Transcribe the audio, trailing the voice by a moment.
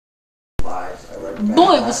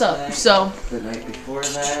Boy, what's up? So, the night before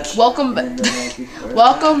that. welcome and back. the night before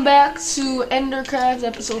Welcome back to Endercraft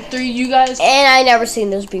episode 3, you guys. And I never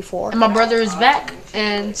seen this before. And my brother is back,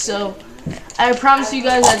 and so I promise you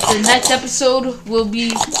guys that the next episode will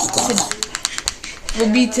be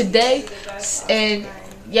today. And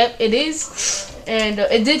yep, it is. And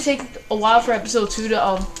it did take a while for episode 2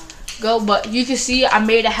 to go, but you can see I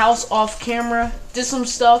made a house off camera, did some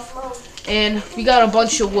stuff, and we got a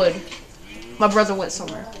bunch of wood. My brother went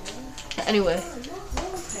somewhere. Anyway,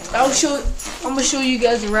 I'm gonna show you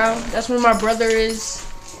guys around. That's where my brother is.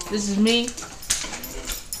 This is me.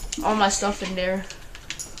 All my stuff in there.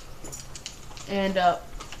 And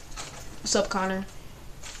what's up, Connor?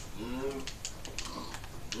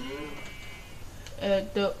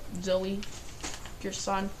 Zoe, your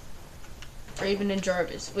son, Raven and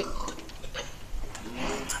Jarvis. Wait.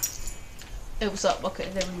 Hey, what's up? Okay,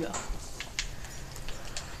 there we go.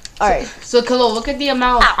 Alright. So, Khalil, look at the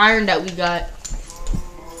amount of iron that we got.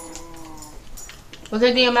 Look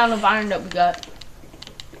at the amount of iron that we got.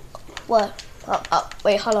 What?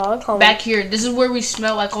 Wait, hold on. Back here. This is where we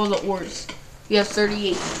smell like all the ores. We have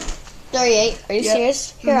 38. 38. Are you Yep.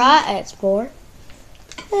 serious? Here, I add more.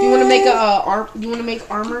 You want to make you want to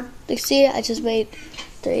make armor? You see, I just made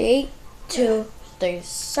 38 to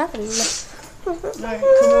 37. Alright,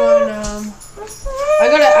 come on.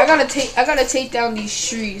 I gotta take down these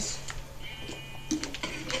trees.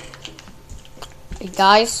 Hey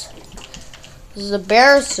guys, this is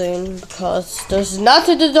embarrassing because there's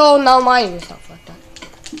nothing to do now mining and stuff like that.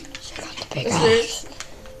 Check out the big ass.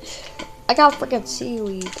 I got freaking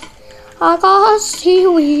seaweed. I got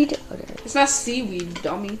seaweed. It's not seaweed,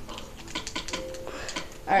 dummy.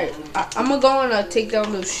 Alright, I'm gonna go and take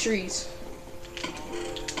down those trees.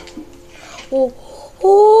 Oh,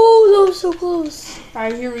 that was so close.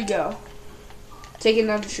 Alright, here we go. Taking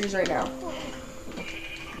down the trees right now.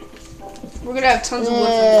 We're gonna have tons of wood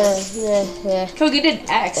for this. Yeah. Can we get an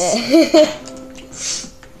axe?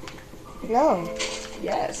 No.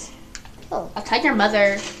 Yes. Oh. I'll tell your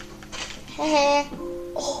mother.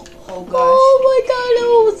 Oh gosh. Oh my god, I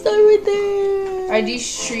almost died right there. Alright,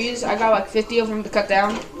 these trees, I got like 50 of them to cut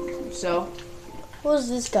down. So. Who's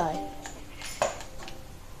this guy?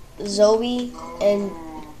 Zoe and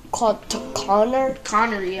Connor.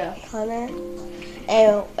 Connor, yeah. Connor.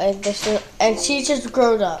 And she just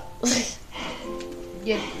grown up.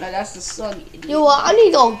 Yeah, no, that's the sun. You know what? I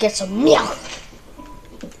need to go get some milk.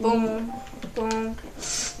 Boom. Boom.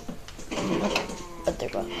 But there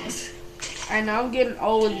go. Alright, now I'm getting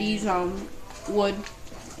all of these wood.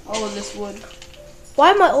 All of this wood.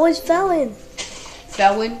 Why am I always failing?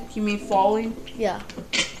 Felon? You mean falling? Yeah.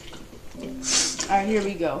 Alright, here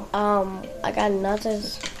we go. I got nothing.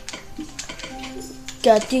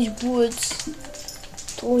 Got these woods.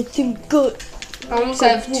 The only thing good. I almost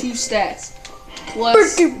have 2 stacks.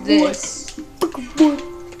 What's this?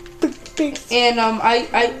 And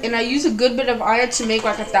I use a good bit of iron to make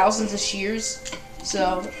like 1,000 of shears.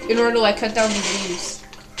 So in order to like cut down these leaves.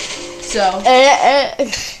 So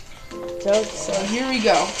here we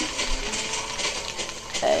go.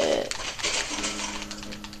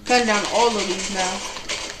 Cutting down all the leaves now.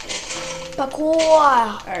 Parkour.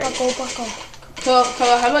 Alright. Parkour. So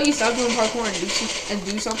how about you stop doing parkour and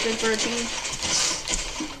do something for a change?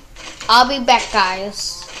 I'll be back,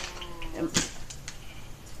 guys.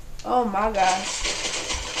 Oh my gosh.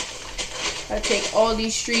 I take all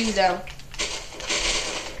these trees down.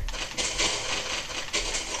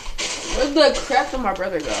 Where'd the crap of my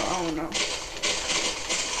brother go? I don't know.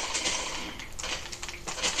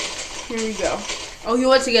 Here we go. Oh, he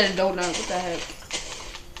went to get a donut. What the heck?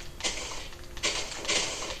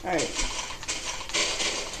 Alright.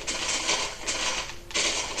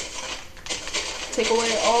 Take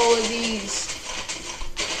away all of these.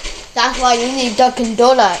 That's why you need Dunkin'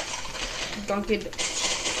 Donut. Dunkin'.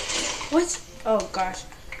 What? Oh gosh.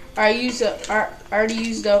 I already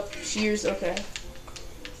used up shears. Okay.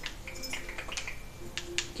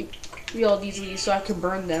 Give me all these leaves so I can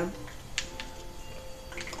burn them.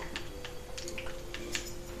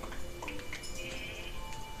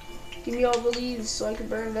 Give me all the leaves so I can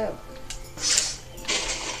burn them.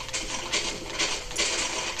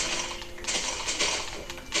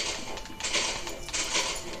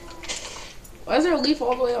 Why is there a leaf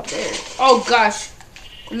all the way up there? Oh gosh.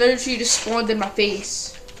 Another tree just spawned in my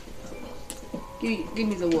face. Give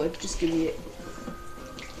me the wood. Just give me it.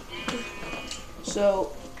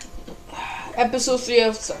 So, episode 3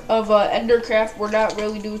 of Endercraft, we're not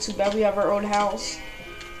really doing too bad. We have our own house.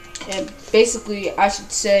 And basically, I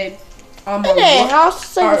should say,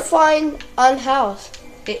 house is like a fine unhouse.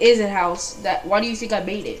 It is a house. Why do you think I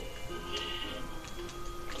made it?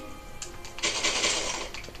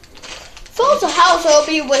 if it's a house, I'll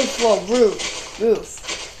be waiting for a roof.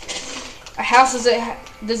 A house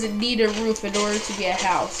doesn't need a roof in order to be a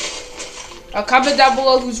house. Comment down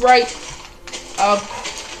below who's right.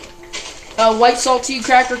 White salty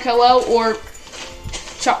cracker Kello or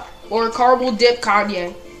caramel dip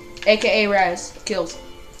Kanye, aka Raz kills.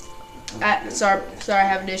 Sorry, I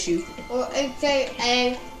have an issue. Or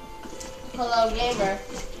aka hello gamer.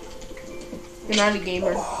 You're not a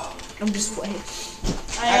gamer. I'm just playing.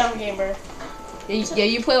 I am a gamer. Yeah,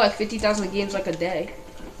 you play like 50,000 games like a day.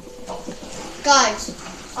 Guys,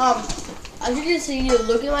 as you can see, you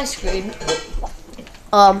look at my screen.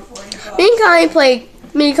 Me and Connie play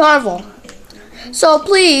mini carnival. So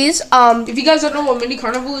please, if you guys don't know what mini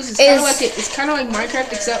carnival is, it's kind of like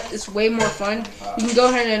Minecraft, except it's way more fun. You can go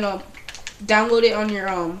ahead and download it on your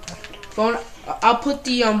phone. I'll put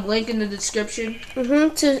the link in the description.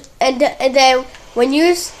 And then when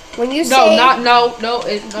you say no.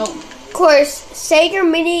 Of course, say your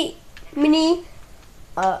mini.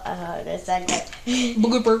 That's not good.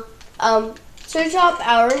 Blooper. Search up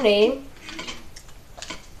our name.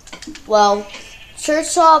 Well,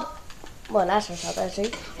 search up. Well, not search up actually.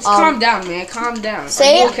 Just calm down, man. Calm down.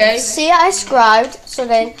 Say okay. See, I subscribed. So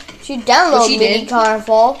then, if you download mini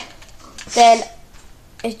carnival, then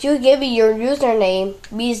if you give me your username,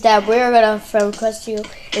 means that we're gonna friend request you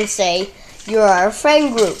and say you're our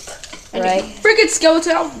friend group, right? Freaking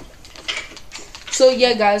skeleton. So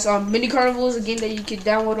yeah, guys, mini carnival is a game that you can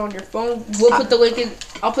download on your phone. We'll put the link in.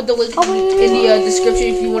 I'll put the link in the description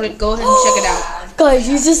if you want to go ahead and check it out. Guys,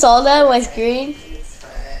 you just saw that on my screen.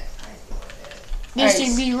 You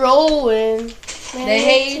should be rolling. They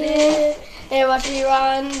hate it. And watch me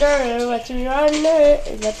run dirt, watch me run dirt,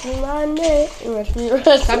 watch me run dirt, watch me run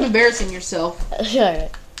dirt. Stop embarrassing yourself.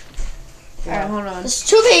 Alright, hold on. there's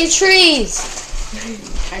too many trees.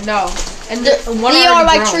 I know. And They are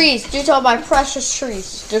my trees. These are my precious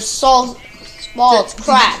trees. They're so small, it's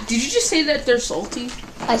crap. Did you just say that they're salty?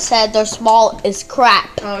 I said they're small, it's crap.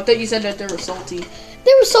 Oh, I thought you said that they were salty.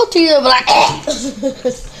 They were salty, they were like, oh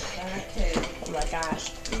my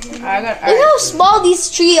gosh. Look how small these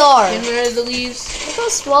trees are. Getting rid of the leaves. Look how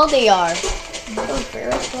small they are. They're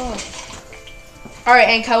very small. Alright,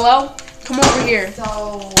 and Kyle, come over here.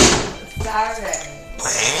 So, Saturday.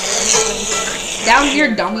 Down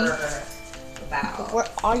here, dummy. Where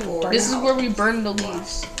are you? This is where we burn the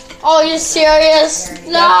leaves. Oh, you serious?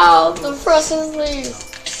 No, the precious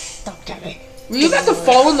leaves. Don't get me. Were you about to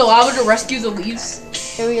fall in the lava to rescue the leaves?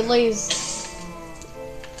 Here we leaves.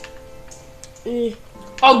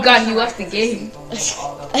 Oh god, you left the game.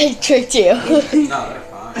 I tricked you. No, they're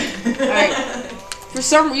fine. Alright. For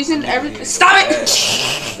some reason, everything. Stop it!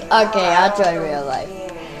 Okay, I'll try real life.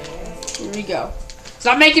 Here we go.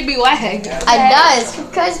 Stop making me lag. I know, it's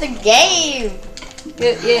because the game.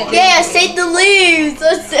 Yeah, save the leaves.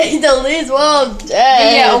 Let's save the leaves. Well,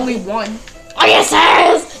 yeah, only one. Are you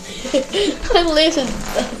serious? The leaves is.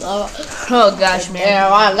 Oh gosh, man.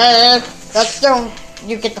 Yeah, I live. Let's do.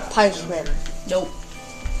 You get the punishment. Nope.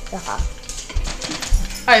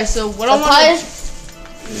 Alright, so what I want to.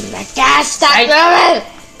 My gosh, stop moving!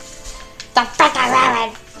 Stop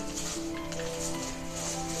fucking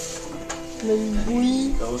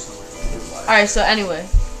moving! Alright, so anyway.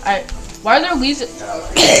 Alright. Why are there leaves?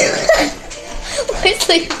 Why is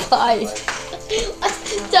they flying?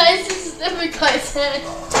 Guys, this is every guy's head.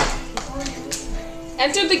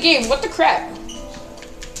 Enter the game. What the crap?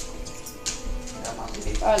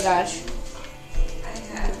 Oh gosh.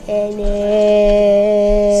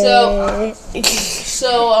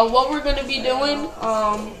 So what we're gonna be doing?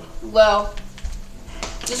 Well,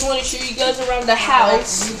 just want to show you guys around the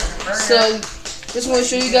house. So, just want to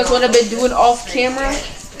show you guys what I've been doing off camera.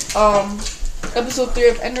 Episode 3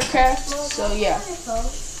 of Endercraft. So yeah,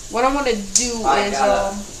 what I want to do is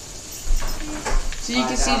so you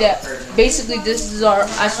can see that basically this is our,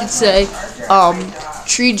 I should say,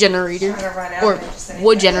 tree generator or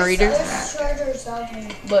wood generator.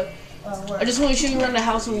 But I just want to show you around the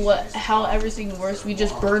house and how everything works. We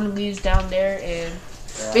just burn leaves down there, and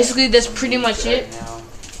basically that's pretty much it.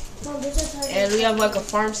 And we have like a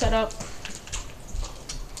farm set up.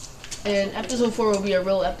 And episode 4 will be a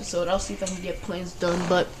real episode. I'll see if I can get plans done.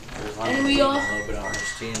 But anyway, y'all,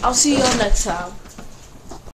 I'll see y'all next time.